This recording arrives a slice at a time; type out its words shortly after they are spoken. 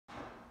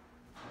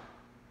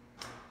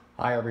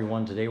Hi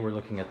everyone, today we're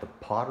looking at the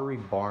Pottery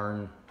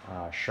Barn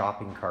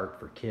shopping cart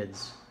for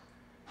kids.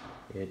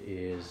 It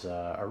is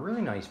a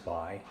really nice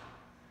buy.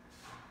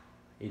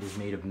 It is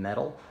made of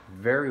metal,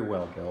 very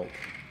well built.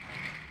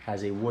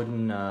 Has a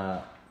wooden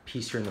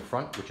piece here in the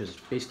front, which is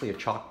basically a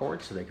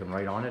chalkboard, so they can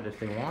write on it if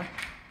they want.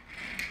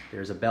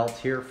 There's a belt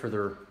here for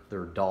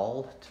their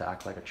doll to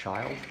act like a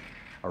child.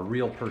 A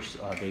real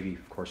baby,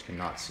 of course,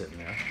 cannot sit in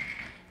there.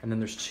 And then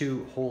there's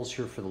two holes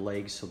here for the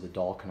legs so the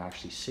doll can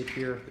actually sit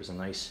here. There's a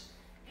nice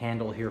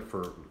handle here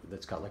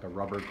that's got like a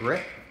rubber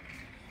grip,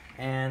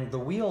 and the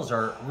wheels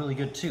are really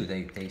good too.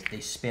 They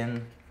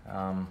spin.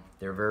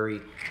 They're very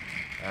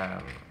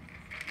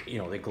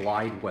they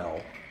glide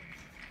well.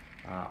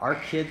 Our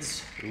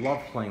kids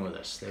love playing with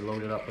this. They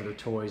load it up with their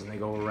toys and they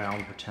go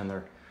around, pretend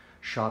they're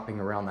shopping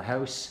around the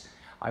house.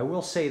 I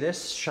will say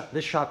this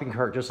shopping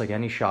cart, just like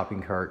any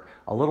shopping cart,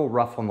 a little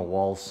rough on the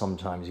walls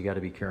sometimes. You got to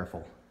be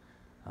careful.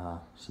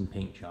 Some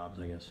paint jobs,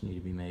 I guess, need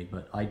to be made,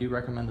 but I do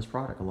recommend this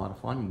product. A lot of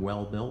fun,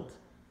 well built.